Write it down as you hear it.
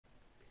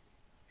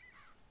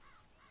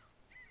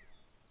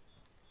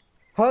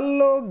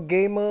Hello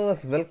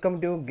gamers, welcome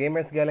to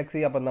gamers Galaxy.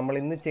 അപ്പം നമ്മൾ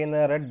ഇന്ന് ചെയ്യുന്ന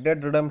റെഡ്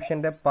ഡെഡ്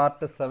റിഡംഷൻ്റെ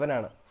പാർട്ട് 7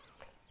 ആണ്.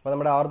 അപ്പോൾ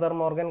നമ്മുടെ ആർതർ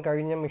മോർഗൻ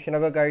കഴിഞ്ഞ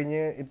മിഷനൊക്കെ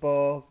കഴിഞ്ഞ് ഇപ്പോൾ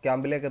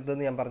ക്യാമ്പിലേക്ക്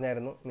എത്തുമെന്ന് ഞാൻ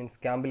പറഞ്ഞായിരുന്നു. മീൻസ്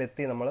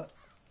ക്യാമ്പിലെത്തി നമ്മൾ.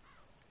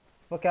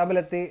 അപ്പോൾ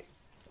ക്യാമ്പിലെത്തി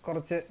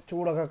കുറച്ച്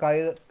ചൂടൊക്കെ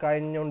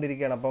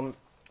കഴിഞ്ഞുകൊണ്ടിരിക്കുകയാണ്. അപ്പം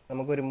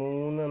നമുക്കൊരു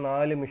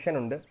 3-4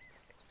 മിഷനുണ്ട്.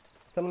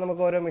 അപ്പം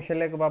നമുക്ക് ഓരോ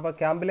മിഷനിലേക്ക് പോകാം. അപ്പോൾ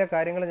ക്യാമ്പിലെ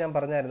കാര്യങ്ങൾ ഞാൻ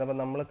പറഞ്ഞായിരുന്നു. അപ്പം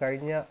നമ്മൾ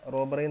കഴിഞ്ഞ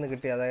റോബറിയിൽ നിന്ന്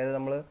കിട്ടി, അതായത്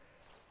നമ്മൾ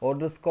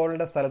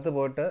ഓർഡർസ്കോളിൻ്റെ സ്ഥലത്ത്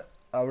പോയിട്ട്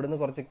അവിടുന്ന്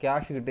കുറച്ച്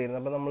ക്യാഷ് കിട്ടിയിരുന്നു.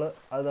 അപ്പോൾ നമ്മൾ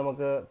അത്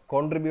നമുക്ക്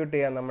കോൺട്രിബ്യൂട്ട്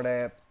ചെയ്യാൻ നമ്മുടെ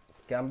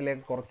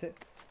ക്യാമ്പിലേക്ക് കുറച്ച്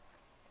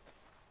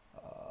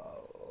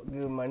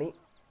മണി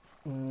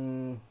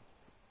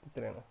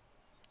എത്രയാണ്,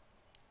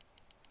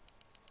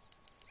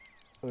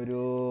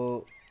 ഒരു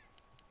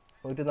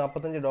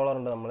 $145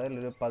 ഉണ്ട്. നമ്മൾ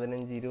ഒരു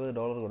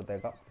 $15-20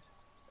 കൊടുത്തേക്കാം.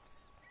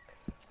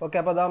 ഓക്കെ,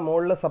 അപ്പോൾ അതാ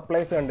മുകളിൽ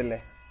സപ്ലൈസ് കണ്ടില്ലേ,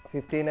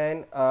 59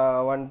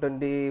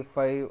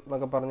 125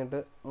 എന്നൊക്കെ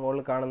പറഞ്ഞിട്ട്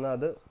മുകളിൽ കാണുന്ന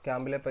അത്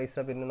ക്യാമ്പിലെ പൈസ.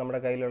 പിന്നെ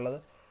നമ്മുടെ കയ്യിലുള്ളത്,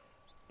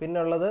 പിന്നെ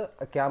ഉള്ളത്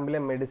ക്യാമ്പിലെ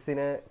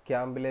മെഡിസിന്,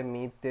 ക്യാമ്പിലെ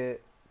മീറ്റ്,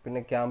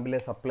 പിന്നെ ക്യാമ്പിലെ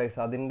സപ്ലൈസ്,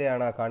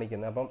 അതിൻ്റെയാണ് ആ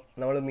കാണിക്കുന്നത്. അപ്പം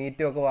നമ്മൾ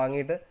മീറ്റും ഒക്കെ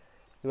വാങ്ങിയിട്ട്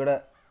ഇവിടെ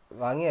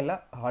വാങ്ങിയല്ല,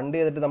 ഹണ്ട്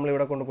ചെയ്തിട്ട് നമ്മൾ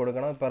ഇവിടെ കൊണ്ട്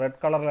കൊടുക്കണം. ഇപ്പോൾ റെഡ്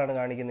കളറിലാണ്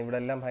കാണിക്കുന്നത്, ഇവിടെ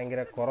എല്ലാം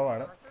ഭയങ്കര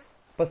കുറവാണ്.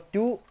 അപ്പോൾ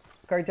സ്റ്റൂ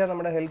കഴിച്ചാൽ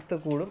നമ്മുടെ ഹെൽത്ത്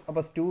കൂടും.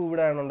 അപ്പോൾ സ്റ്റൂ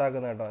ഇവിടെയാണ്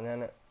ഉണ്ടാക്കുന്നത് കേട്ടോ, ഞാൻ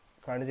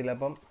കാണിച്ചില്ല.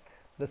 അപ്പം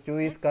the stew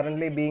is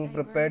currently being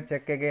prepared,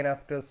 check again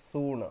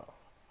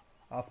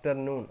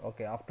afternoon.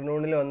 Okay,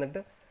 ആഫ്റ്റർനൂണിൽ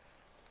വന്നിട്ട്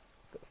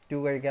സ്റ്റൂ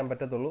കഴിക്കാൻ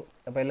പറ്റത്തുള്ളൂ.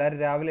 അപ്പോൾ എല്ലാവരും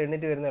രാവിലെ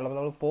എണ്ണീറ്റ് വരുന്നേ ഉള്ളൂ. അപ്പോൾ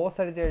നമ്മൾ പോസ്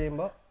അടിച്ച്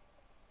കഴിയുമ്പോൾ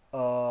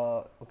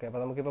ഓക്കെ,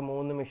 അപ്പോൾ നമുക്കിപ്പോൾ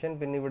 3 മിഷൻ,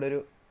 പിന്നെ ഇവിടെ ഒരു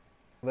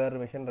വേറൊരു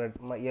മിഷൻ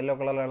യെല്ലോ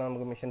കളറിലാണ്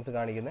നമുക്ക് മിഷൻസ്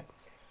കാണിക്കുന്നത്.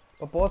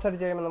 അപ്പോൾ പോസ്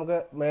അടിച്ച് കഴിയുമ്പോൾ നമുക്ക്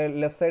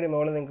ലെഫ്റ്റ് സൈഡിൽ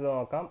മുകളിൽ നിങ്ങൾക്ക്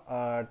നോക്കാം,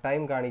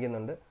 ടൈം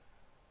കാണിക്കുന്നുണ്ട്.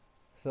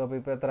 സോ അപ്പോൾ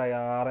ഇപ്പോൾ എത്രയായി,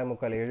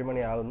 6:45, 7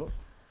 മണി ആകുന്നു,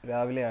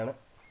 രാവിലെയാണ്.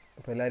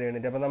 അപ്പോൾ എല്ലാവരും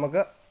എണ്ണീറ്റ്. അപ്പോൾ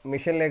നമുക്ക്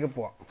മിഷനിലേക്ക്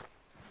പോവാം.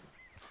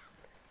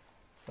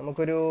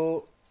 നമുക്കൊരു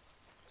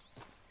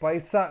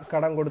പൈസ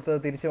കടം കൊടുത്ത്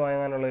തിരിച്ചു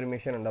വാങ്ങാനുള്ളൊരു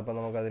മിഷൻ ഉണ്ട്. അപ്പോൾ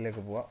നമുക്ക്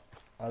അതിലേക്ക് പോവാം.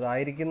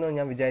 അതായിരിക്കുന്നു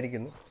ഞാൻ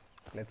വിചാരിക്കുന്നു.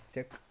 Let's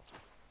check.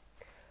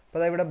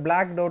 അപ്പോൾ ഇവിടെ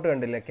ബ്ലാക്ക് ഡോട്ട്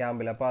കണ്ടില്ലേ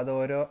ക്യാമ്പിൽ, അപ്പോൾ അത്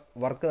ഓരോ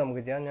വർക്ക്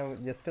നമുക്ക് ചെയ്യാം. ഞാൻ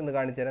ജസ്റ്റ് ഒന്ന്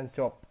കാണിച്ചു തരാം.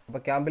 ചോപ്പ്.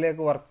 അപ്പോൾ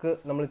ക്യാമ്പിലേക്ക് വർക്ക്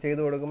നമ്മൾ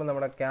ചെയ്ത് കൊടുക്കുമ്പോൾ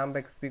നമ്മുടെ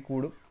ക്യാമ്പ് XP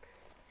കൂടും,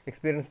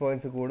 എക്സ്പീരിയൻസ്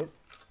പോയിൻറ്റ്സ് കൂടും.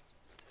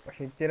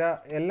 പക്ഷേ ഇച്ചിരി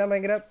എല്ലാം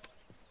ഭയങ്കര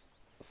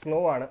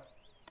സ്ലോ ആണ്.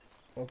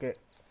 ഓക്കെ,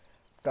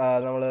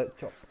 നമ്മൾ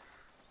ചോപ്പ്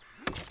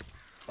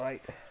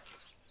റൈറ്റ്.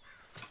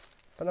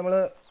 അപ്പോൾ നമ്മൾ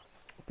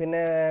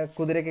പിന്നെ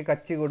കുതിരയ്ക്ക്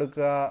കച്ചി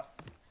കൊടുക്കുക,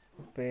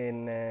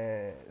 പിന്നെ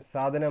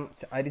സാധനം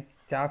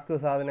ചാക്ക്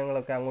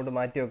സാധനങ്ങളൊക്കെ അങ്ങോട്ട്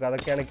മാറ്റി വെക്കുക,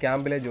 അതൊക്കെയാണ്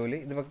ക്യാമ്പിലെ ജോലി.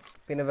 ഇതിപ്പോൾ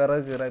പിന്നെ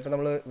വിറക് കീറുക, ഇപ്പം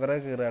നമ്മൾ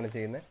വിറക് കീറുകയാണ്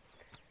ചെയ്യുന്നത്.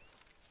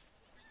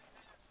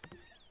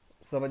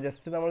 സോ അപ്പോൾ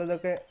ജസ്റ്റ്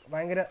നമ്മളിതൊക്കെ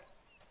ഭയങ്കര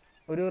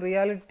ഒരു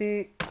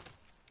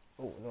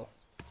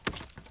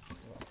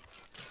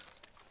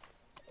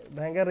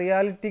ഭയങ്കര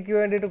റിയാലിറ്റിക്ക്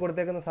വേണ്ടിയിട്ട്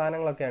കൊടുത്തേക്കുന്ന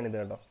സാധനങ്ങളൊക്കെയാണ് ഇത്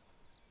കേട്ടോ.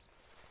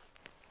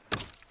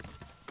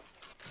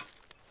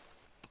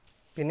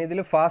 പിന്നെ ഇതിൽ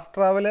ഫാസ്റ്റ്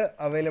ട്രാവൽ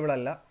അവൈലബിൾ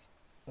അല്ല.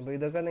 അപ്പോൾ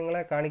ഇതൊക്കെ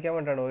നിങ്ങളെ കാണിക്കാൻ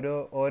വേണ്ടിയിട്ടാണ്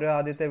ഓരോ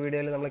ആദ്യത്തെ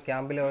വീഡിയോയിൽ നമ്മൾ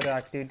ക്യാമ്പിലെ ഓരോ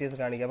ആക്ടിവിറ്റീസ്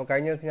കാണിക്കുക. അപ്പോൾ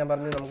കഴിഞ്ഞ ദിവസം ഞാൻ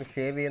പറഞ്ഞു നമുക്ക്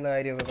ഷേവ് ചെയ്യുന്ന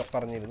കാര്യമൊക്കെ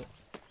പറഞ്ഞിരുന്നു.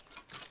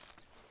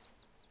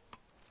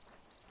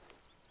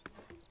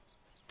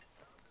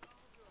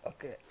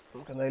 ഓക്കെ,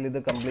 നമുക്ക് എന്തായാലും ഇത്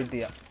കംപ്ലീറ്റ്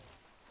ചെയ്യാം.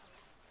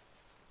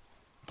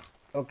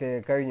 ഓക്കെ,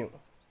 കഴിഞ്ഞു.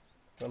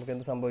 നമുക്ക്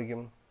എന്ത്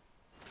സംഭവിക്കും,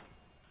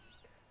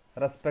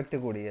 റെസ്പെക്റ്റ്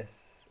കൂടി. യെസ്,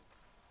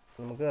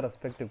 നമുക്ക്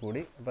റെസ്പെക്റ്റ്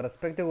കൂടി. അപ്പോൾ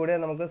റെസ്പെക്റ്റ്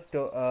കൂടിയാൽ നമുക്ക്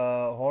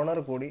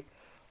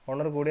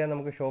ഓണർ കൂടിയാൽ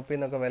നമുക്ക് ഷോപ്പിൽ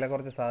നിന്നൊക്കെ വില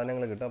കുറച്ച്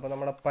സാധനങ്ങൾ കിട്ടും. അപ്പോൾ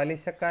നമ്മുടെ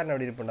പലിശക്കാരൻ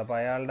അവിടെ ഇരിപ്പുണ്ട്. അപ്പോൾ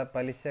അയാളുടെ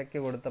പലിശയ്ക്ക്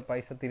കൊടുത്ത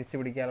പൈസ തിരിച്ചു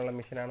പിടിക്കാനുള്ള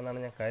മിഷനാണെന്നാണ്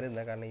ഞാൻ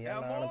കരുതുന്നത്, കാരണം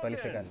ഇയാളാണ്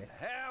പലിശക്കാരൻ.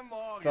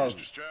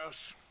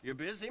 You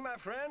busy, my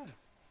friend?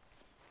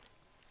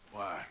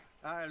 Why?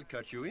 I'll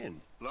cut you in.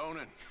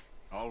 Loaning?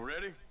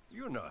 Already?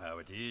 You know how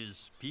it is.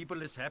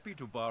 People is happy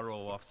to borrow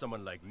off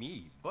someone like me,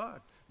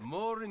 but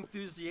more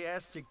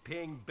enthusiastic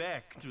paying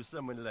back to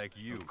someone like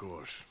you. Of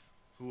course.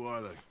 Who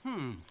are they?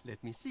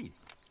 Let me see.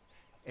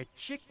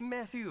 Chick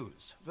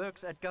Matthews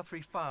works at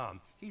Guthrie Farm.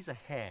 He's a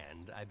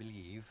hand, I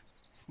believe.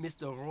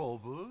 Mr.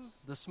 Roble,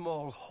 the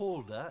small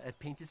holder at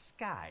Painted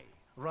Sky,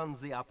 runs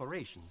the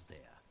operations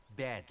there,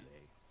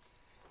 badly.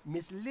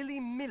 Miss Lily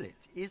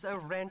Millet is a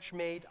ranch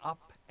maid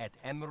up at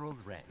Emerald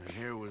Ranch. And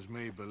here was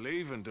me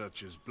believing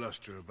Dutch's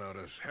bluster about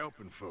us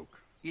helping folk.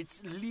 It's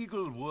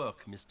legal work,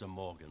 Mr.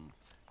 Morgan.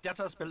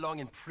 Debtors belong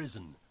in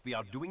prison. We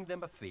are doing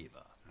them a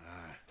favor.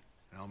 Aye.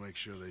 I'll make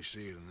sure they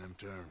see it in them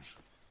terms.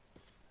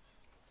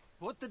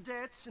 Put the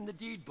debts in the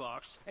deed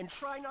box and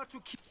try not to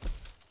keep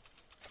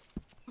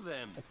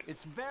them.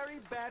 It's very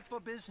bad for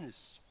business.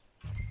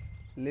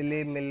 Lily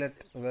Millet,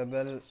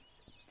 Webel,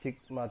 Chick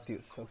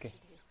Matthews. Okay.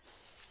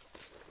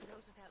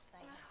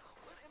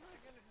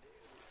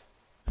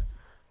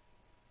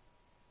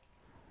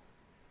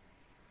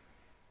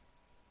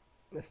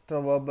 Mr.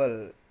 Webel,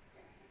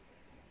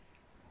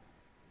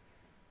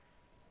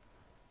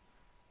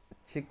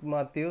 Chick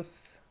Matthews,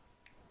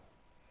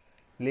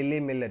 lily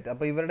millet.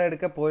 അപ്പോൾ ഇവരുടെ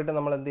അടുക്ക പോയിട്ട്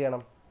നമ്മൾ എന്ത്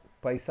ചെയ്യണം,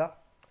 പൈസ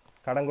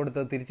കടം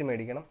കൊടുത്ത് തിരിച്ച്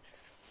മേടിക്കണം.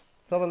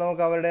 സോ അപ്പോൾ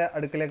നമുക്ക് അവരുടെ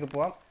അടുക്കിലേക്ക്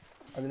പോവാം.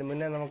 അതിന്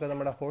മുന്നേ നമുക്ക്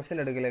നമ്മുടെ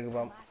ഹോഴ്സിൻ്റെ അടുക്കിലേക്ക്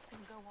പോകാം.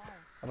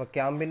 അപ്പോൾ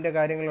ക്യാമ്പിൻ്റെ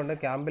കാര്യങ്ങളുണ്ട്.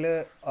 ക്യാമ്പിൽ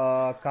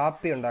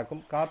കാപ്പി ഉണ്ടാക്കും.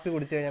 കാപ്പി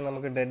കുടിച്ചു കഴിഞ്ഞാൽ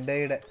നമുക്ക് ഡെഡ്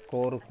ഡേയുടെ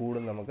സ്കോർ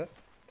കൂടും നമുക്ക്.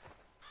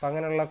 അപ്പം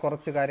അങ്ങനെയുള്ള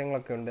കുറച്ച്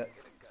കാര്യങ്ങളൊക്കെ ഉണ്ട്.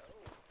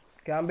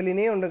 ക്യാമ്പിൽ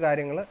ഇനിയും ഉണ്ട്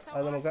കാര്യങ്ങൾ.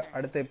 അത് നമുക്ക്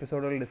അടുത്ത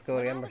എപ്പിസോഡുകളിൽ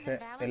ഡിസ്കവർ ചെയ്യാം. പക്ഷേ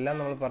എല്ലാം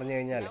നമ്മൾ പറഞ്ഞു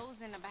കഴിഞ്ഞാൽ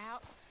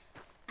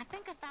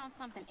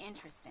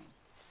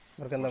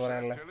അവർക്ക് എന്താ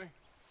പറയാനുള്ളത്?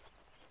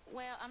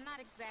 Well, I'm not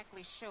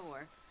exactly sure.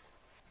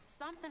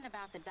 Something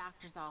about the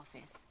doctor's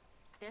office.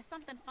 There's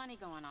something funny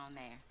going on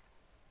there.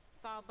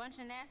 Saw a bunch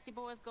of nasty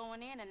boys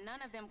going in and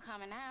none of them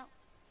coming out.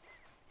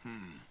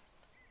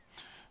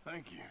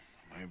 Thank you.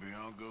 Maybe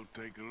I'll go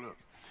take a look.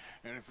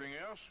 Anything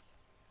else?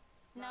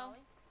 No,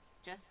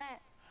 just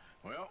that.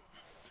 Well,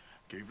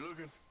 keep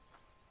looking.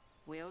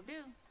 Will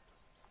do.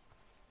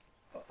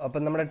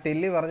 അപ്പം നമ്മുടെ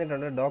ടെല്ലി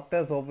പറഞ്ഞിട്ടുണ്ട്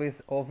doctors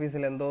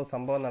ഓഫീസിൽ എന്തോ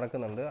സംഭവം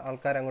നടക്കുന്നുണ്ട്.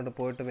 ആൾക്കാർ അങ്ങോട്ട്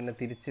പോയിട്ട് പിന്നെ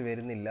തിരിച്ച്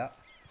വരുന്നില്ല.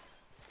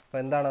 അപ്പോൾ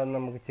എന്താണെന്ന്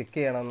നമുക്ക് ചെക്ക്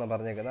ചെയ്യണമെന്ന്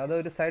പറഞ്ഞേക്കുന്നത്.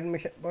 അതൊരു സൈഡ്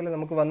മിഷൻ പോലെ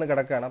നമുക്ക് വന്ന്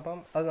കിടക്കുകയാണ്. അപ്പം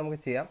അത് നമുക്ക്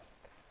ചെയ്യാം.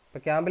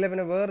 അപ്പോൾ ക്യാമ്പിലെ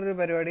പിന്നെ വേറൊരു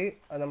പരിപാടി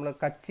നമ്മൾ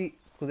കച്ചി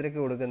കുതിരയ്ക്ക്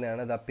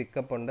കൊടുക്കുന്നതാണ്. ഇതാ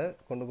പിക്കപ്പ് ഉണ്ട്,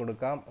 കൊണ്ട്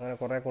കൊടുക്കാം. അങ്ങനെ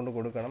കുറേ കൊണ്ട്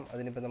കൊടുക്കണം.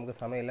 അതിനിപ്പോൾ നമുക്ക്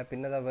സമയമില്ല.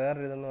 പിന്നെ ഇതാ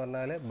വേറൊരു ഇതെന്ന്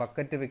പറഞ്ഞാൽ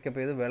ബക്കറ്റ് പിക്കപ്പ്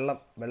ചെയ്ത്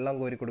വെള്ളം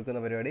കോരി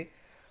കൊടുക്കുന്ന പരിപാടി.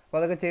 അപ്പോൾ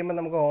അതൊക്കെ ചെയ്യുമ്പോൾ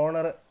നമുക്ക്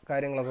ഓണർ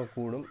കാര്യങ്ങളൊക്കെ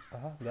കൂടും.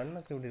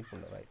 ഗണ്ണൊക്കെ ഇവിടെ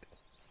ഇരിപ്പുണ്ട്. റൈറ്റ്.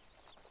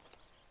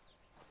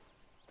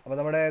 അപ്പോൾ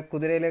നമ്മുടെ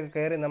കുതിരയിലേക്ക്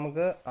കയറി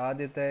നമുക്ക്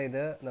ആദ്യത്തെ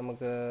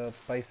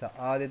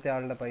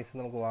ആളുടെ പൈസ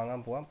നമുക്ക് വാങ്ങാൻ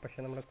പോവാം. പക്ഷെ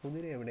നമ്മുടെ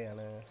കുതിര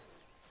എവിടെയാണ്?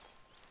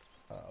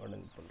 അവിടെ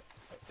നിൽപ്പുണ്ട്.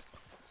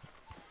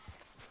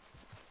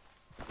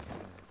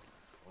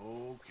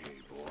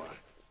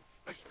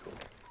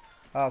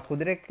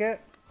 കുതിരയ്ക്ക്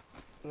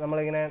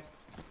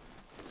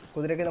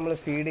നമ്മൾ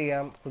ഫീഡ്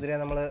ചെയ്യാം, കുതിരയെ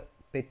നമ്മൾ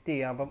പെറ്റ്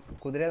ചെയ്യാം. അപ്പം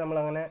കുതിരയെ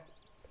നമ്മളങ്ങനെ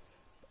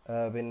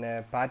പിന്നെ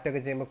പാറ്റൊക്കെ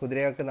ചെയ്യുമ്പോൾ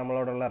കുതിരയൊക്കെ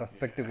നമ്മളോടുള്ള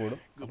റെസ്പെക്റ്റ് കൂടും.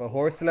 അപ്പോൾ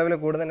ഹോഴ്സ് ലെവൽ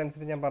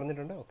കൂടുന്നതിനനുസരിച്ച് ഞാൻ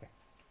പറഞ്ഞിട്ടുണ്ട്. ഓക്കെ,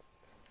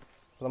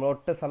 നമ്മൾ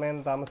ഒട്ടും സമയം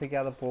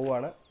താമസിക്കാതെ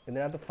പോവുകയാണ്.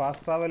 ഇതിനകത്ത്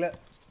ഫാസ്റ്റ് ട്രാവൽ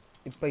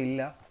ഇപ്പം ഇല്ല.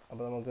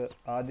 അപ്പോൾ നമുക്ക്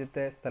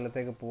ആദ്യത്തെ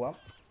സ്ഥലത്തേക്ക് പോവാം.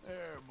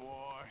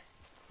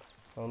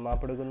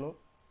 മാപ്പ് എടുക്കുന്നു.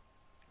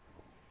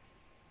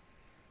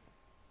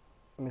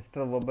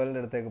 മിസ്റ്റർ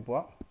വൊബലിൻ്റെ അടുത്തേക്ക്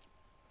പോവാം.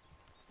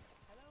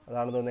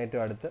 അതാണ് തോന്നുന്നത്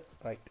ഏറ്റവും അടുത്ത്.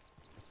 റൈറ്റ്.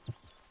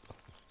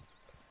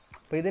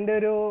 അപ്പോൾ ഇതിൻ്റെ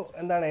ഒരു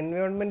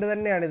എൻവയോൺമെൻറ്റ്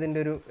തന്നെയാണ് ഇതിൻ്റെ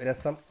ഒരു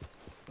രസം.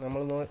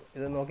 നമ്മൾ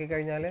ഇത്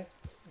നോക്കിക്കഴിഞ്ഞാൽ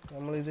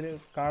നമ്മളിതിൽ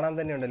കാണാൻ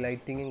തന്നെയുണ്ട്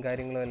ലൈറ്റിങ്ങും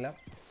കാര്യങ്ങളും എല്ലാം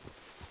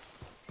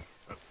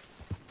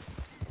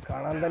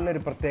കാണാൻ തന്നെ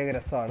ഒരു പ്രത്യേക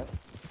രസമാണ്.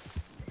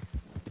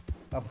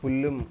 ആ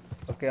പുല്ലും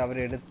ഒക്കെ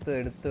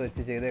അവരെടുത്ത്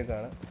വെച്ച്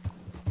ചെയ്തേക്കാണ്.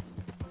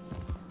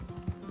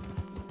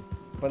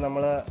 അപ്പോൾ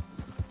നമ്മൾ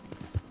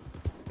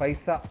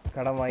പൈസ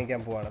കടം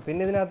വാങ്ങിക്കാൻ പോവാണ്.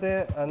 പിന്നെ ഇതിനകത്ത്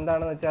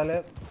എന്താണെന്ന് വെച്ചാൽ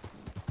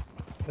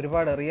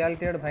ഒരുപാട്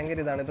റിയാലിറ്റിയോട് ഭയങ്കര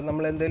ഇതാണ്. ഇപ്പം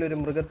നമ്മൾ എന്തെങ്കിലും ഒരു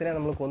മൃഗത്തിനെ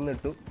നമ്മൾ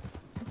കൊന്നിട്ടു,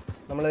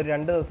 നമ്മളൊരു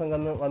 2 ദിവസം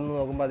വന്ന്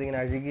നോക്കുമ്പോൾ അതിങ്ങനെ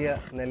അഴുകിയ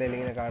നിലയിൽ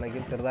ഇങ്ങനെ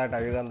കാണിക്കും, ചെറുതായിട്ട്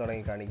അഴുകാൻ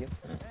തുടങ്ങി കാണിക്കും.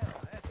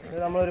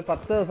 നമ്മളൊരു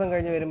 10 ദിവസം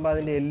കഴിഞ്ഞ് വരുമ്പോൾ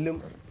അതിൻ്റെ എല്ലും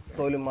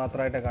തോലും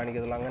മാത്രമായിട്ടേ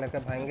കാണിക്കത്തുള്ളൂ.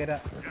 അങ്ങനെയൊക്കെ ഭയങ്കര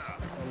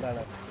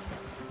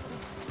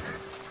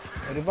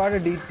ഒരുപാട്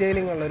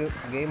ഡീറ്റെയിലിംഗ് ഉള്ളൊരു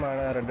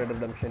ഗെയിമാണ് റെഡ് ഡെഡ്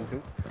റിഡംപ്ഷൻ 2.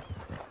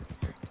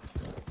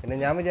 പിന്നെ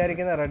ഞാൻ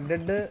വിചാരിക്കുന്ന റെഡ്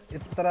ഡെഡ്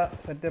ഇത്ര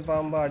സെറ്റപ്പ്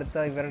ആകുമ്പോൾ അടുത്ത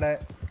ഇവരുടെ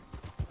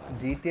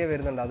GTA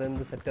വരുന്നുണ്ട്,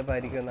 അതെന്ത് സെറ്റപ്പ്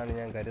ആയിരിക്കും എന്നാണ്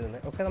ഞാൻ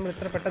കരുതുന്നത്. ഓക്കെ, നമ്മൾ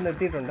ഇത്ര പെട്ടെന്ന്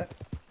എത്തിയിട്ടുണ്ട്.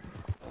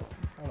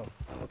 ആണോ?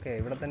 ഓക്കെ,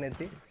 ഇവിടെ തന്നെ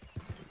എത്തി.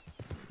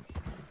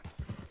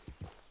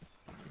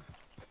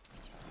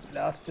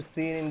 Last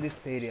scene in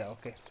this area.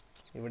 Okay,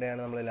 ഇവിടെയാണ്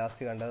നമ്മൾ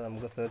ലാസ്റ്റ് കണ്ടത്.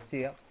 നമുക്ക് സെർച്ച്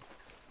ചെയ്യാം.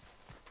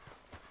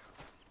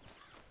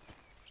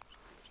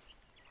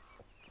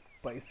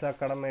 പൈസ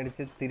കടം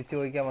മേടിച്ച് തിരിച്ചു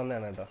ചോദിക്കാൻ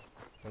വന്നതാണ് കേട്ടോ.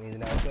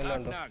 ഇതിനാവശ്യമല്ലോ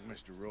ഉണ്ടോ?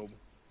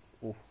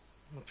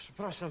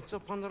 Przepraszam, co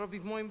pan robi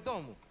w moim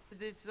domu?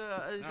 The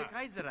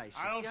Kaiserreich.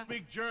 I don't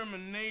speak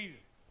German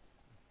neither.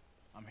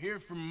 I'm here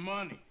for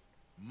money.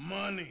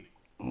 Money.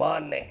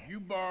 You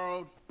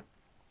borrowed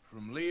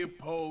from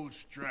Leopold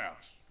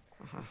Strauss.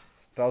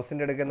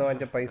 സ്ട്രൗസിന്റെ അടുക്കൽ നിന്ന്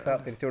വാങ്ങിച്ച പൈസ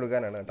തിരിച്ചു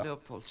കൊടുക്കാനാണ് കേട്ടോ.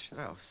 Leopold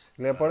Strauss.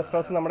 ലിയോപോൾഡ്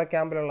സ്ട്രൗസ് നമ്മുടെ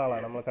ക്യാമ്പിലുള്ള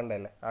ആളാണ്, നമ്മൾ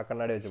കണ്ടല്ലേ ആ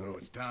കണ്ണാടി വെച്ച്. So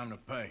it's time to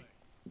pay.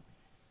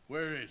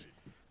 Where is it?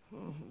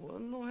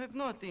 Well, no, have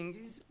nothing.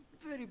 It's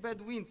very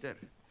bad winter.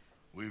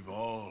 We've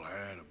all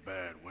had a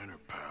bad winter,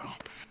 pal.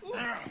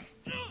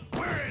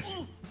 Where is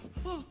it?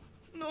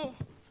 No.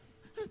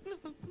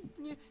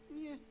 Nie.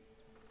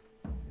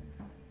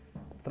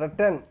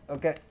 Threaten.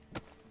 Okay.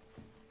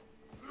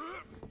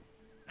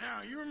 Now,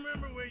 you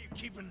remember where you're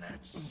keeping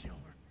that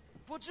silver?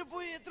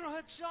 Potrzebuję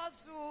trochę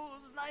czasu.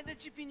 Znajdę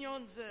ci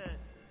pieniądze.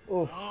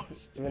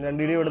 ഇവൻ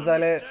രണ്ടിടി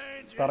കൊടുത്താലേ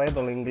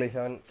പറയത്തുള്ളൂ English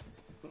അവൻ.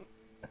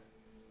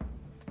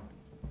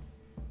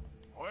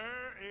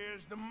 Where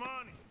is the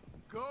money?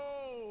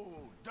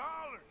 Gold,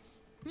 dollars.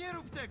 Nie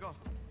rób tego.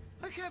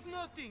 I have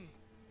nothing.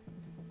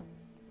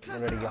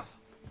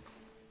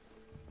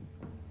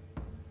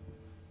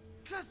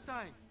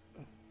 Przestań.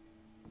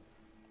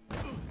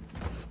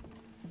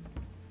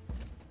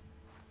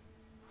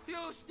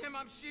 Już nie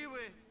mam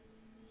siły.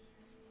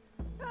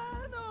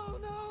 No.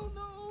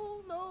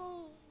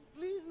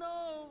 Please no.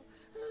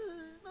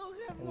 No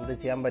have money. എന്ത്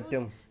ചെയ്യാൻ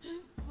പറ്റും?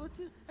 But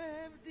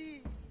have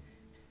this.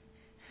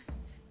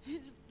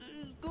 It's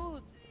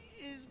good.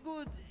 It's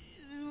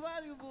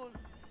valuable.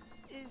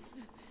 It's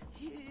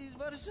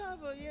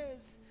Warszawa,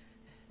 yes.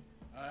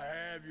 I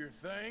have your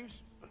things.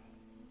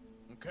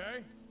 Okay?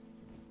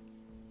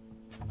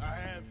 I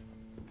have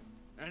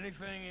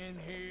anything in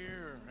here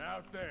or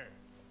out there?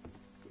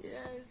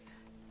 Yes.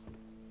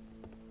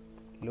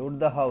 Loot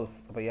the house.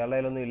 അപ്പോൾ ഇയാളുടെ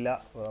കയ്യിലൊന്നും ഇല്ല.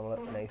 അപ്പോൾ നമ്മൾ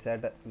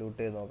നൈസായിട്ട് ലൂട്ട്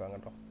ചെയ്ത് നോക്കാം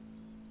കേട്ടോ.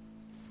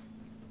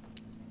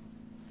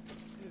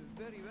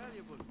 Very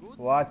valuable. Good.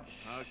 Watch.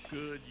 Not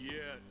good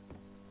yet.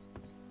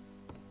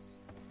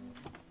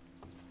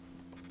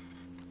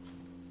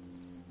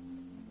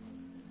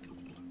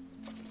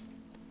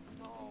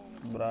 No.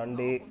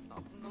 Brandy.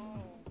 No.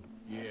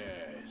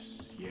 Yes,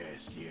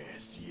 yes,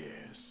 yes,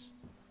 yes.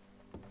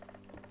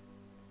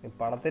 ഈ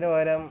പണത്തിന്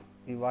പകരം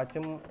ഈ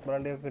വാച്ചും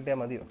ബ്രാൻഡിയും ഒക്കെ കിട്ടിയാൽ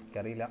മതിയോ?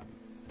 എനിക്കറിയില്ല.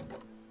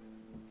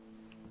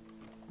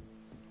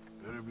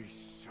 Better be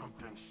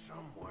something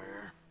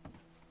somewhere.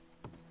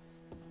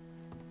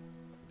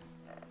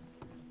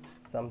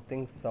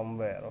 Something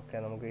somewhere. Okay,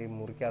 നമുക്ക് ഈ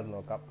മുറിക്കകത്ത്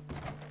നോക്കാം.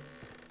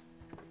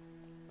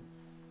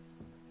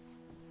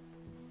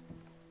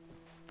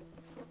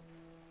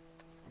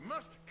 You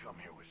must have come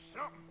here with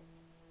something.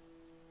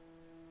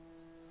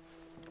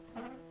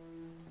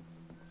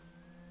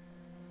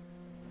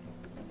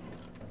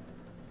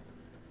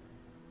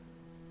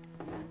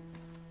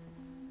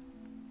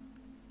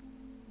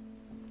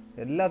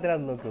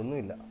 എല്ലാത്തിനകത്ത് നോക്കി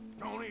ഒന്നുമില്ല.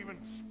 Don't even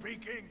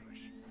speak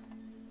English.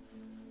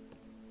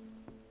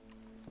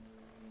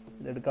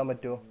 ഇതെടുക്കാൻ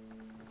പറ്റുമോ?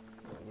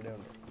 ഇവിടെ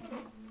ഉണ്ട്.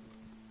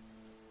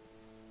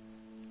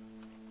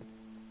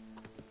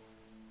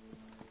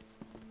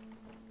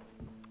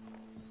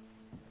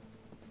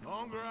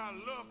 Longer I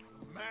look,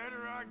 the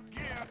madder I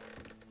get.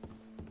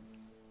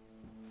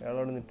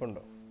 അയാളോട്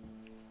നിൽപ്പുണ്ടോ?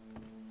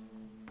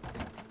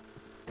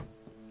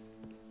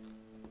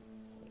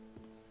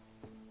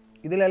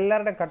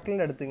 ഇതിലെല്ലാവരുടെ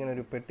കട്ടിലിൻ്റെ അടുത്ത് ഇങ്ങനെ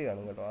ഒരു പെട്ടി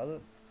കാണും കേട്ടോ. അത്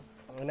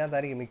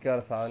അതിനകത്തായിരിക്കും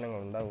മിക്കവാറും സാധനങ്ങൾ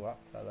ഉണ്ടാവുക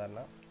സാധാരണ.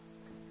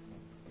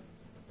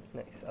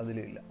 നൈസ്,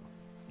 അതിലും ഇല്ല.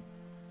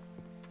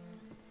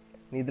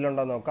 ഇനി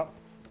ഇതിലുണ്ടോ നോക്കാം.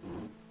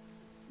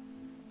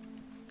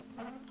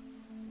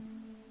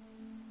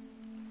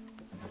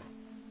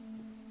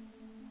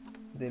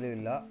 ഇതിലും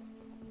ഇല്ല.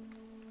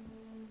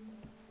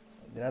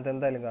 ഇതിനകത്ത്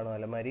എന്തായാലും കാണും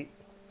അലമാരി.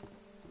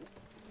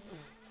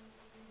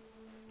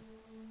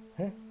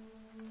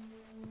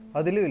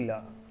 അതിലും ഇല്ല.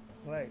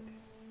 റൈറ്റ്.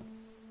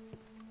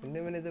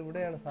 പിന്നെ ഇത്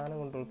ഇവിടെയാണ് സാധനം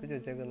കൊണ്ട് ഒളിപ്പിച്ച്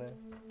വെച്ചേക്കുന്നത്.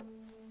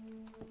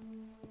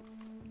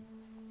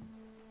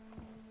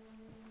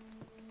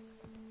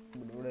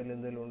 ഇവിടെ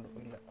എന്തെങ്കിലും ഉണ്ടോ?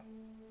 ഇല്ല.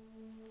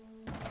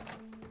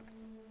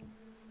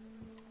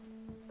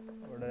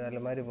 ഇവിടെ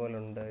അലമാരി പോലെ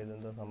ഉണ്ട്.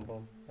 ഇതെന്താ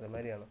സംഭവം?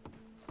 അലമാരിയാണ്.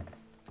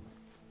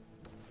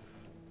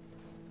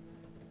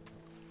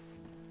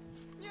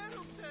 Nie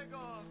rób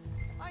tego!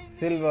 I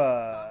need Silver,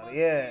 pomóc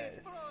yes.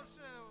 mi,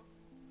 proszę!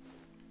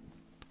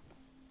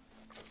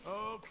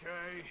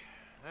 Okay.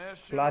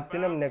 That's it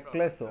Platinum about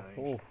necklace. covered Oh,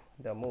 things.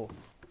 Jammu.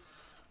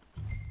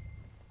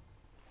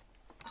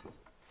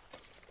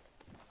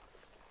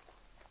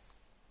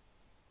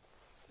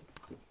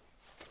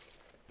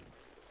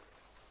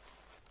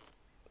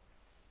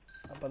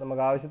 അപ്പോൾ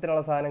നമുക്ക്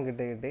ആവശ്യത്തിനുള്ള സാധനം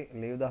കിട്ടി.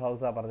 ലീവ് ദ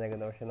ഹൗസാണ്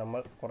പറഞ്ഞേക്കുന്നത്. പക്ഷെ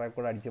നമ്മൾ കുറെ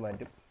കൂടെ അടിച്ചു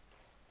മാറ്റും.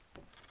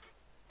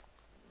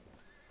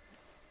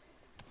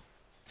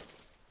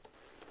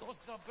 To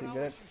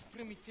zabrałeś już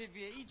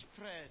prymitywie, idź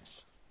precz!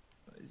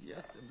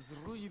 Jestem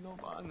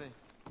zrujnowany.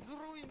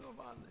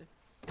 Zrujnowany.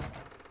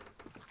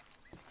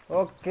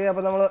 Okay,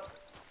 അപ്പോൾ നമ്മൾ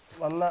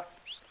വന്ന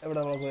എവിടെ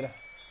നമ്മൾ കുതിര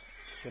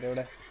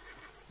എവിടെ?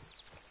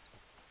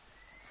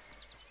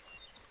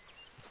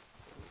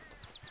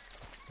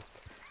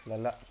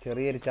 നല്ല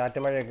ചെറിയൊരു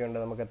ചാറ്റമഴയൊക്കെ ഉണ്ട്.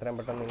 നമുക്ക് എത്രയും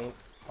പെട്ടെന്ന് ഇനി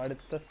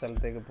അടുത്ത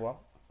സ്ഥലത്തേക്ക് പോവാം.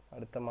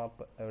 അടുത്ത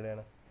മാപ്പ്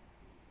എവിടെയാണ്?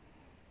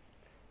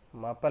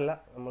 മാപ്പല്ല,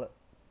 നമ്മൾ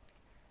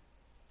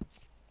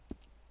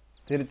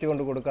തിരിച്ചു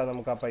കൊണ്ട് കൊടുക്കാം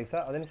നമുക്ക് ആ പൈസ.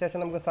 അതിനുശേഷം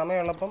നമുക്ക്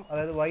സമയമുള്ളപ്പം,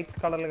 അതായത്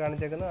വൈറ്റ് കളറിൽ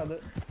കാണിച്ചേക്കുന്നത് അത്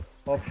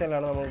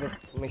ഓപ്ഷനിലാണ്. നമുക്ക്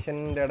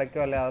മിഷൻ്റെ ഇടയ്ക്കോ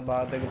അല്ലെ ആ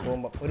ഭാഗത്തേക്ക്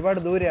പോകുമ്പോൾ ഒരുപാട്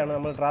ദൂരെയാണ്.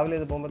 നമ്മൾ ട്രാവൽ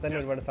ചെയ്ത് പോകുമ്പോൾ തന്നെ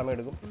ഒരുപാട് സമയം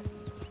എടുക്കും.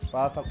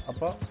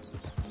 അപ്പോൾ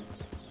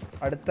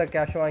അടുത്ത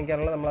ക്യാഷ്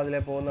വാങ്ങിക്കാനുള്ള നമ്മൾ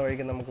അതിലേ പോകുന്ന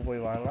വഴിക്ക് നമുക്ക്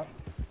പോയി വാങ്ങാം.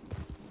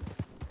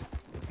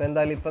 ഇപ്പം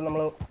എന്തായാലും ഇപ്പം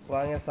നമ്മൾ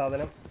വാങ്ങിയ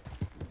സാധനം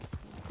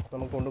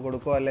നമുക്ക് കൊണ്ട്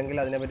കൊടുക്കുകയോ അല്ലെങ്കിൽ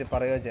അതിനെപ്പറ്റി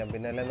പറയുകയോ ചെയ്യാം.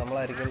 പിന്നെ അല്ലെങ്കിൽ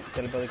നമ്മളായിരിക്കും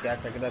ചിലപ്പോൾ അത്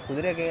ക്യാഷ് ആക്കി.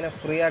 കുതിരയൊക്കെ ഇങ്ങനെ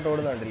ഫ്രീ ആയിട്ട്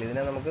ഓടുന്നുണ്ടല്ലോ.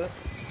 ഇതിനെ നമുക്ക്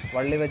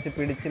വള്ളി വെച്ച്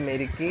പിടിച്ച്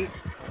മെരുക്കി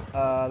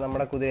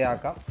നമ്മുടെ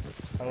കുതിരയാക്കാം.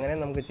 അങ്ങനെ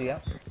നമുക്ക് ചെയ്യാം.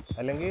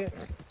 അല്ലെങ്കിൽ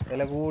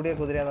വില കൂടിയ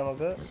കുതിര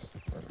നമുക്ക്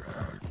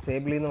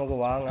സ്റ്റേബിളിൽ നിന്ന് നമുക്ക്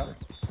വാങ്ങാം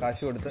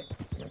കാശ് കൊടുത്ത്.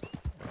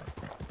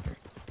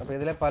 അപ്പോൾ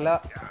ഇതിലെ പല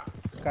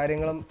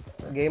കാര്യങ്ങളും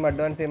ഗെയിം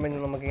അഡ്വാൻസ്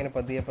ചെയ്യുമ്പോൾ നമുക്കിങ്ങനെ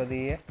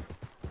പതിയെ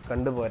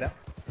കണ്ടുപോരാം.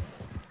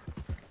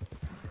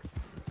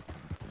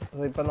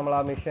 അപ്പോൾ ഇപ്പം നമ്മൾ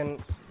ആ മിഷൻ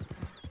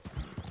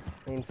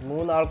മീൻസ്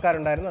 3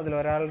 ആൾക്കാരുണ്ടായിരുന്നു.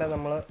 അതിലൊരാളുടെ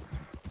നമ്മൾ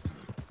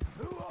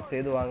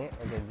ചെയ്ത് വാങ്ങി.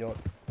 Okay, John.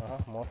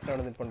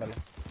 മോസ്റ്റാണ് നിൽപ്പുണ്ടല്ലോ.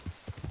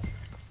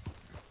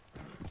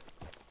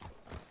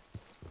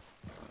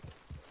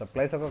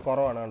 സപ്ലൈസ് ഒക്കെ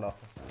കുറവാണ് കേട്ടോ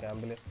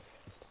ക്യാമ്പിൽ.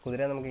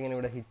 കുതിര നമുക്കിങ്ങനെ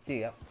ഇവിടെ ഹിറ്റ്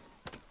ചെയ്യാം.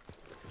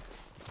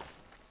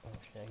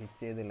 ഹിറ്റ്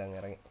ചെയ്തില്ല, അങ്ങ്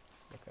ഇറങ്ങി.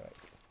 ഓക്കെ,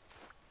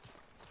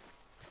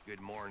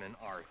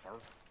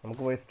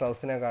 നമുക്ക് പോയി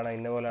സ്ട്രൗസിനെ കാണാം.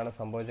 ഇന്ന പോലെയാണ്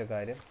സംഭവിച്ച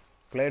കാര്യം.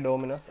 Play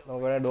Domino's.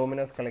 നമുക്കിവിടെ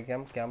ഡോമിനോസ്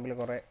കളിക്കാം. ക്യാമ്പിൽ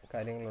കുറേ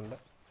കാര്യങ്ങളുണ്ട്.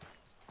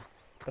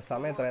 ഇപ്പം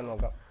സമയം എത്രയും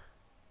നോക്കാം.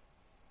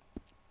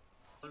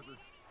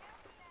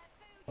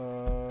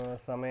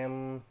 സമയം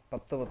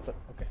 10:10.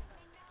 ഓക്കെ,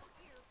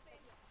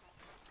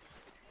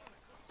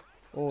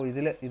 ഓ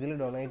ഇതിൽ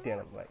ഡൊണേറ്റ്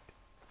ചെയ്യണം right.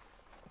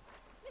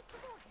 Mr.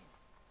 Morgan,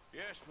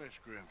 Yes, Miss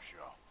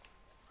Grimshaw.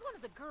 one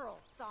of the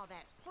girls saw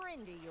that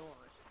friend of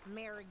yours,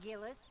 Mary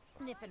Gillis,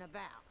 sniffing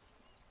about.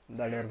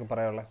 എന്താണ് ഇവർക്ക്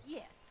പറയാനുള്ളത്?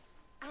 Yes,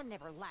 I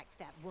never liked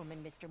that woman,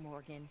 Mr.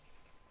 Morgan.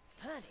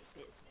 Funny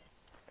business.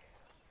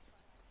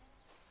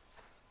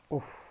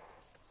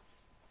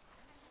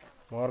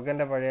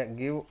 മോർഗന്റെ പഴയ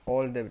give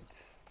all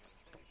debits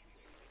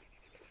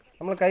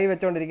നമ്മൾ കൈ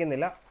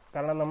വെച്ചോണ്ടിരിക്കുന്നില്ല,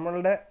 കാരണം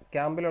നമ്മളുടെ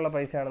ക്യാമ്പിലുള്ള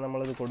പൈസയാണ്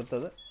നമ്മളിത്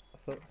കൊടുത്തത്.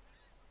 സോ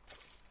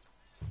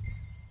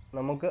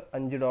നമുക്ക്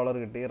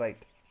 $5 കിട്ടി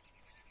റൈറ്റ്.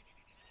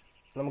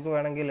 നമുക്ക്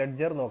വേണമെങ്കിൽ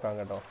ലെഡ്ജർ നോക്കാം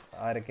കേട്ടോ,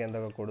 ആരൊക്കെ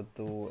എന്തൊക്കെ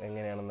കൊടുത്തു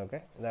എങ്ങനെയാണെന്നൊക്കെ.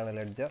 ഇതാണ്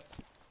ലെഡ്ജർ.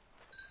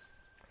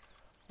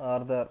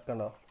 ആർദർ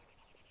കണ്ടോ,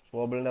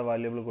 വോബിളിൻ്റെ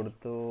വാല്യൂബിൾ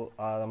കൊടുത്തു,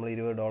 നമ്മൾ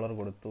 $20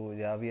 കൊടുത്തു,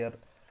 ജാവിയർ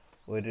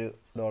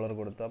 $1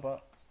 കൊടുത്തു. അപ്പോൾ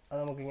അത്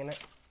നമുക്കിങ്ങനെ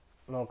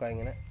നോക്കാം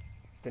ഇങ്ങനെ.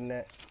 പിന്നെ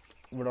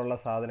ഇവിടെയുള്ള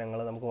സാധനങ്ങൾ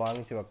നമുക്ക്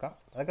വാങ്ങിച്ച് വെക്കാം.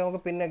 അതൊക്കെ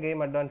നമുക്ക് പിന്നെ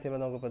ഗെയിം അഡ്വാൻസ്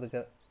ചെയ്യുമ്പോൾ നമുക്ക്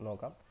ഇതൊക്കെ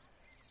നോക്കാം.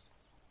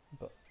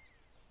 ഇപ്പോൾ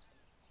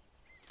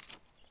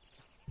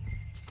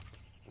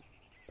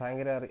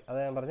ഭയങ്കര അത്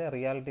ഞാൻ പറഞ്ഞ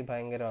റിയാലിറ്റി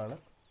ഭയങ്കരമാണ്.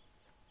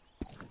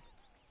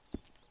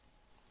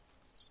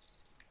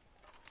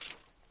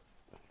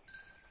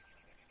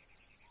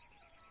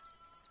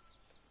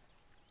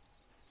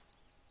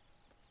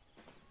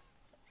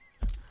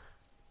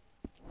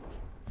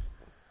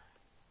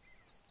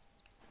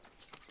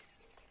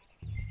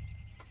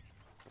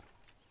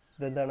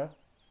 ഇതെന്താണ്?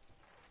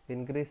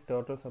 Increase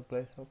total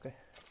supplies. Okay,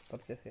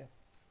 purchase ചെയ്യാം.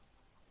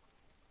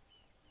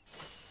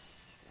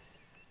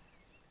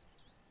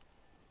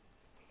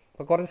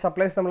 അപ്പോൾ കുറച്ച്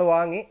സപ്ലൈസ് നമ്മൾ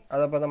വാങ്ങി,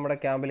 അതപ്പോൾ നമ്മുടെ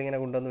ക്യാമ്പിൽ ഇങ്ങനെ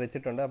കൊണ്ടുവന്ന്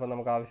വെച്ചിട്ടുണ്ട്. അപ്പോൾ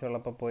നമുക്ക്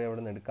ആവശ്യമുള്ളപ്പോൾ പോയി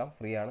അവിടെ നിന്ന് എടുക്കാം,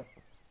 ഫ്രീ ആണ്.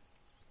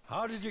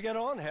 How did you get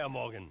on, Herr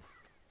Morgan?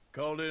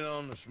 Called in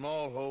on the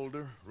small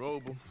holder,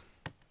 Roble.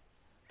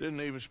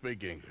 Didn't even speak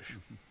English.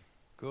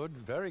 Good,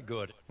 very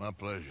good. My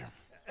pleasure.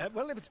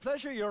 Well, if it's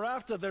pleasure you're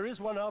after, there is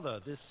one other.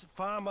 This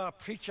farmer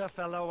preacher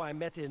fellow I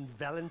met in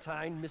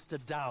Valentine, Mr.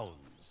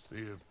 Downs.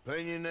 The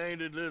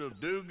opinionated little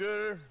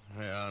do-gooder?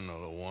 Yeah, I know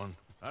the one.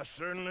 I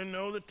certainly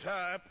know the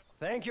type.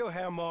 Thank you,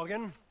 Herr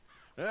Morgan.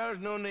 There's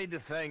no need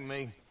to thank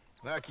me.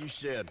 Like you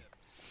said,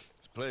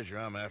 it's pleasure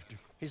I'm after.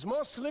 He's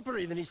more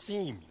slippery than he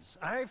seems.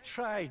 I've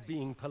tried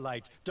being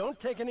polite. Don't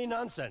take any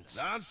nonsense.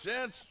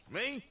 Nonsense?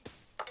 Me?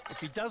 If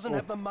he doesn't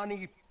have the money,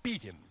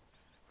 beat him.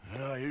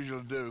 Yeah, I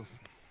usually do.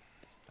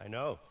 I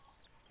know.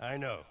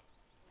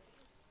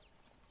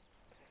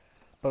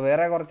 ഇപ്പോൾ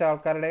വേറെ കുറച്ച്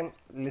ആൾക്കാരുടെയും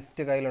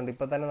list കയ്യിലുണ്ട്.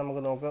 ഇപ്പോൾ തന്നെ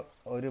നമുക്ക് നോക്ക്,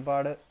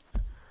 ഒരുപാട്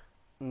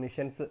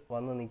മിഷൻസ്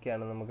വന്ന്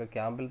നിൽക്കുകയാണ്. നമുക്ക്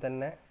ക്യാമ്പിൽ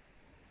തന്നെ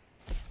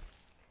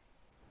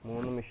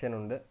 3 മിഷൻ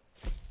ഉണ്ട്.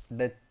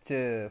 Dutch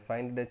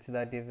find Dutch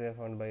that is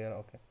found by.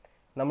 Okay,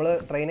 നമ്മൾ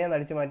ട്രെയിനിൽ നിന്ന്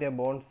അടിച്ചു മാറ്റിയ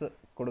ബോൺസ്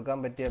കൊടുക്കാൻ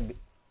പറ്റിയ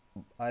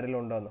ആരെങ്കിലും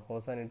ഉണ്ടോ എന്ന്.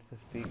 ഹോസ് and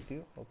it's speak to.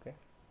 Okay,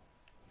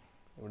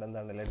 ഇവിടെ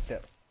എന്താണ്?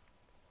 Letter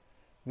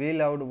V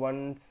loved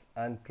once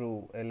and true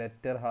A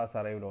letter has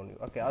arrived on you.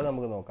 Okay, അത്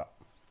നമുക്ക് നോക്കാം.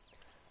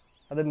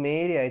 അത്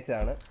മേരി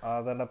അയച്ചതാണ്,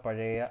 ആധാറിൻ്റെ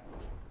പഴയ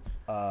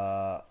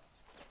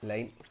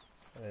ലൈൻ,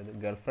 അതായത്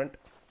ഗേൾഫ്രണ്ട്.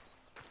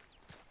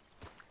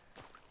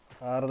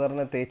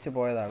 ആർദറിനെ തേച്ച്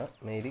പോയതാണ്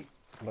മേരി.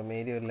 അപ്പോൾ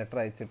മേരി ഒരു ലെറ്റർ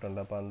അയച്ചിട്ടുണ്ട്.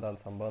 അപ്പോൾ എന്താ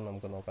സംഭവം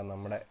നമുക്ക് നോക്കാം.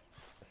 നമ്മുടെ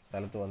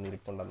സ്ഥലത്ത്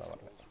വന്നിരിപ്പുണ്ടെന്നാണ്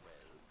പറഞ്ഞത്.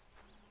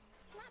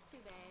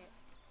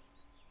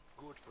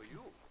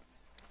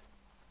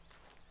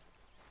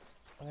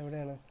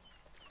 അതെവിടെയാണ്?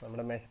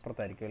 നമ്മുടെ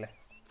മേശപ്പുറത്തായിരിക്കും അല്ലേ?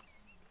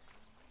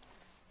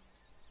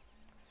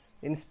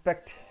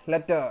 Inspect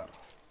letter.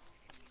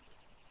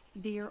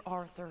 Dear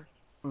Arthur,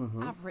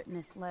 I've written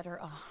this letter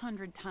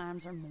 100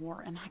 times or more,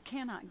 and I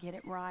cannot get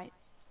it right.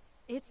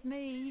 It's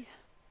me.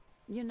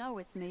 You know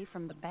it's me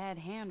from the bad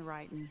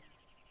handwriting.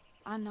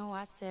 I know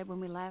I said when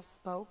we last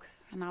spoke,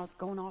 and I was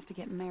going off to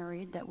get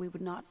married, that we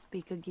would not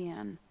speak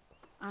again.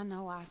 I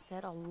know I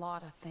said a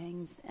lot of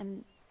things, and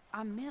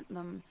I meant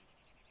them,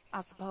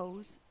 I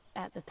suppose,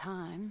 at the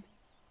time.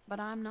 But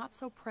I'm not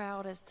so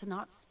proud as to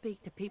not speak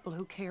to people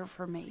who care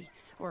for me,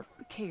 or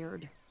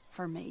cared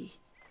for me.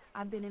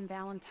 I've been in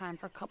Valentine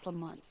for a couple of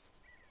months.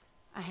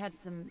 I had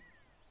some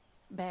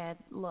bad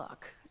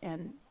luck,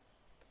 and,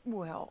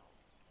 well,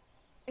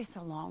 it's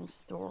a long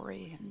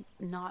story and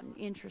not an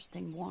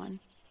interesting one.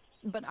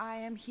 But I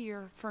am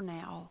here for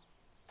now.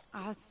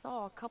 I saw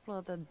a couple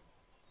of the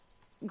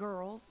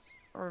girls,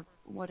 or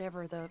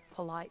whatever the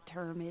polite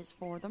term is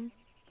for them,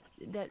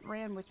 that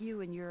ran with you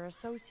and your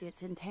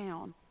associates in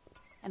town.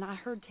 And I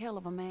heard tell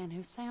of a man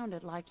who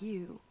sounded like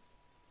you.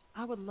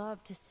 I would love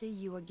to see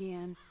you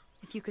again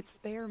if you could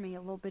spare me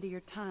a little bit of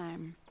your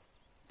time.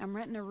 I'm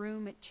renting a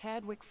room at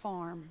Chadwick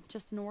Farm,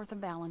 just north of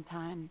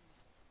Valentine.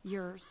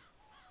 Yours,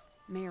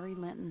 Mary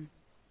Linton.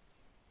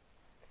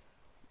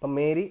 അപ്പം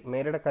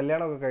മേരിയുടെ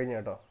കല്യാണമൊക്കെ കഴിഞ്ഞു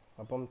കേട്ടോ.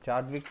 അപ്പം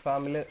Chadwick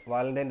ഫാമിൽ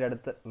വാലന്റൈൻ്റെ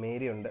അടുത്ത്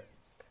Mary ഉണ്ട്.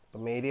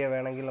 അപ്പം മേരിയെ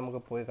വേണമെങ്കിൽ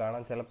നമുക്ക് പോയി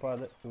കാണാം. ചിലപ്പോൾ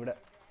അത് ഇവിടെ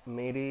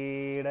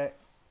മേരിയുടെ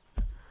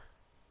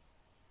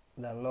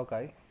ഇത്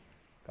അൺലോക്കായി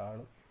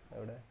കാണും.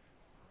 എവിടെ?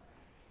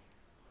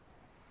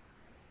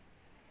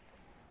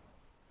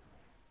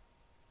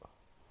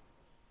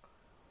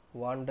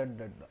 Wanted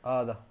dead.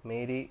 അതാ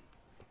മേരി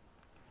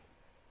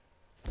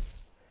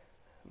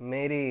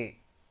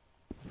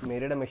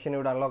മേരിയുടെ മിഷൻ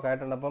ഇവിടെ അൺലോക്ക്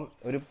ആയിട്ടുണ്ട്. അപ്പം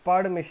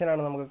ഒരുപാട്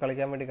മിഷനാണ് നമുക്ക്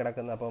കളിക്കാൻ വേണ്ടി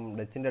കിടക്കുന്നത്. അപ്പം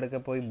ഡച്ചിൻ്റെ അടുക്ക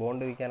പോയി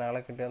ബോണ്ട് വിൽക്കാൻ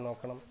ആളെ കിട്ടിയെന്ന്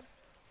നോക്കണം,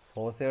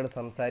 ഹോസയോട്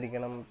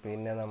സംസാരിക്കണം,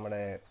 പിന്നെ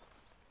നമ്മുടെ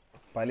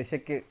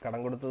പലിശയ്ക്ക് കടം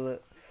കൊടുത്തത്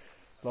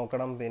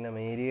നോക്കണം, പിന്നെ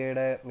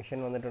മേരിയുടെ മിഷൻ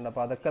വന്നിട്ടുണ്ട്.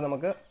 അപ്പോൾ അതൊക്കെ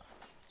നമുക്ക്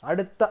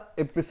അടുത്ത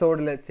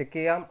എപ്പിസോഡിൽ ചെക്ക്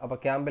ചെയ്യാം. അപ്പോൾ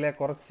ക്യാമ്പിലെ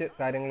കുറച്ച്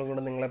കാര്യങ്ങളും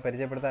കൂടെ നിങ്ങളെ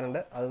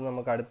പരിചയപ്പെടുത്താനുണ്ട്, അത്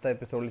നമുക്ക് അടുത്ത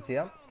എപ്പിസോഡിൽ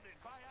ചെയ്യാം.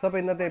 സോ അപ്പോൾ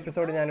ഇന്നത്തെ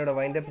എപ്പിസോഡ് ഞാനിവിടെ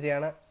വൈൻഡ് അപ്പ്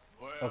ചെയ്യാണ്.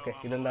 ഓക്കെ,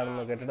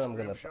 ഇതെന്താണെന്ന് കേട്ടിട്ട്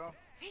നമുക്ക് നിർത്താം.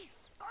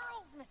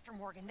 Mr.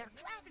 Morgan, they're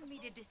driving me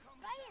to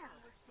despair.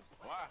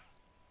 Why?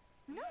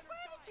 No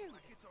gratitude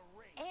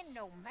and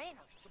no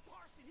manners.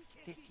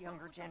 This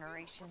younger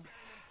generation,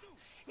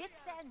 it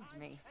saddens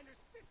me.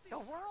 The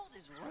world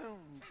is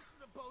ruined.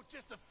 The boat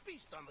just a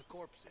feast on the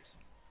corpses.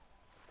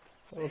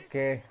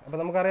 Okay, അപ്പോൾ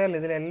നമുക്കറിയാമല്ലോ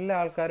ഇതിൽ എല്ലാ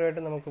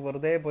ആൾക്കാരുമായിട്ട് നമുക്ക്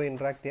വെറുതെ പോയി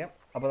interact ചെയ്യാം.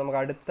 അപ്പോൾ നമുക്ക്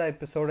അടുത്ത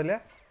എപ്പിസോഡിൽ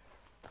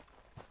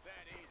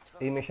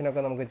ഈ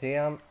മിഷനൊക്കെ നമുക്ക്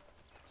ചെയ്യാം.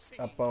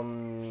 അപ്പം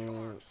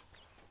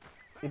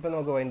ഇപ്പം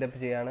നമുക്ക് വൈൻഡ് അപ്പ്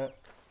ചെയ്യാണ്.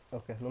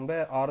 ഓക്കെ, മുമ്പേ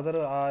ആർദർ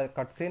ആ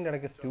കട്ട് സീൻ്റെ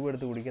ഇടയ്ക്ക് സ്റ്റൂ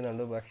എടുത്ത്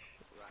കുടിക്കുന്നുണ്ട്, പക്ഷേ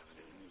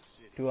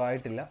സ്റ്റൂ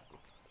ആയിട്ടില്ല.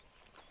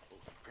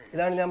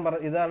 ഇതാണ് ഞാൻ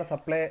ഇതാണ്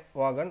സപ്ലൈ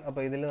വാഗൺ.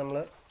 അപ്പോൾ ഇതിൽ നമ്മൾ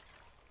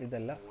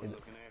ഇതല്ല, ഇത്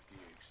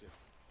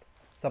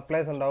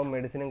സപ്ലൈസ് ഉണ്ടാവും,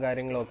 മെഡിസിനും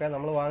കാര്യങ്ങളും ഒക്കെ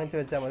നമ്മൾ വാങ്ങിച്ചു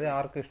വെച്ചാൽ മതി,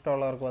 ആർക്ക്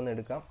ഇഷ്ടമുള്ളവർക്ക് വന്ന്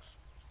എടുക്കാം.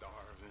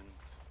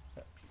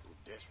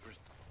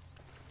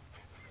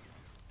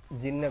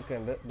 ജിന്നൊക്കെ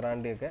ഉണ്ട്,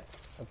 ബ്രാൻഡിയൊക്കെ,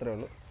 അത്രേ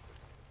ഉള്ളൂ.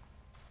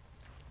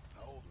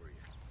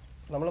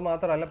 നമ്മൾ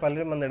മാത്രമല്ല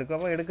പലരും വന്ന് എടുക്കും.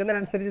 അപ്പോൾ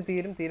എടുക്കുന്നതിനനുസരിച്ച്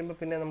തീരുമ്പോൾ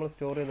പിന്നെ നമ്മൾ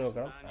സ്റ്റോർ ചെയ്ത്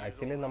വെക്കണം.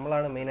 ആക്ച്വലി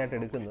നമ്മളാണ് മെയിനായിട്ട്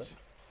എടുക്കുന്നത്,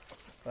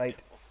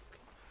 റൈറ്റ്?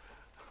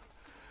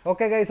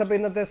 ഓക്കെ ഗൈസ്, അപ്പോൾ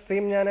ഇന്നത്തെ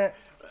സ്ട്രീം ഞാൻ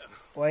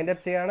വൈൻഡ്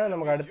അപ്പ് ചെയ്യാണ്.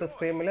 നമുക്ക് അടുത്ത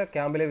സ്ട്രീമിൽ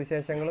ക്യാമ്പിലെ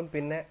വിശേഷങ്ങളും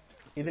പിന്നെ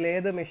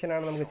ഇതിലേത്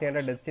മിഷനാണ് നമുക്ക്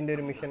ചെയ്യേണ്ടത്. ഡച്ചിൻ്റെ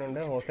ഒരു മിഷനുണ്ട്,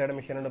 ഹോസയുടെ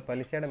മിഷനുണ്ട്,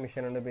 പലിശയുടെ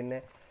മിഷനുണ്ട്, പിന്നെ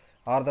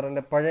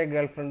ആർദറിൻ്റെ പഴയ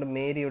ഗേൾ ഫ്രണ്ട്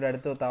മേരി ഇവിടെ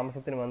അടുത്ത്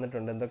താമസത്തിന്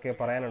വന്നിട്ടുണ്ട്, എന്തൊക്കെയോ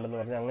പറയാനുണ്ടെന്ന്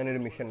പറഞ്ഞാൽ അങ്ങനെ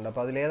ഒരു മിഷൻ ഉണ്ട്.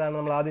 അപ്പോൾ അതിലേതാണ്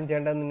നമ്മൾ ആദ്യം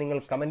ചെയ്യേണ്ടതെന്ന് നിങ്ങൾ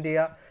കമൻറ്റ്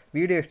ചെയ്യുക.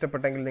 വീഡിയോ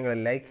ഇഷ്ടപ്പെട്ടെങ്കിൽ നിങ്ങൾ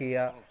ലൈക്ക്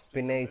ചെയ്യുക.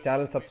 പിന്നെ ഈ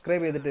ചാനൽ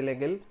സബ്സ്ക്രൈബ്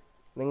ചെയ്തിട്ടില്ലെങ്കിൽ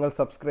നിങ്ങൾ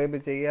സബ്സ്ക്രൈബ്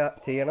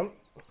ചെയ്യണം,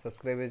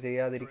 subscribe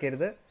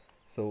ചെയ്യാതിരിക്കരുത്.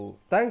 So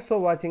thanks for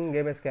watching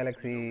gamers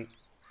Galaxy.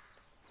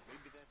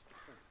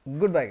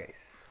 Good bye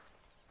guys.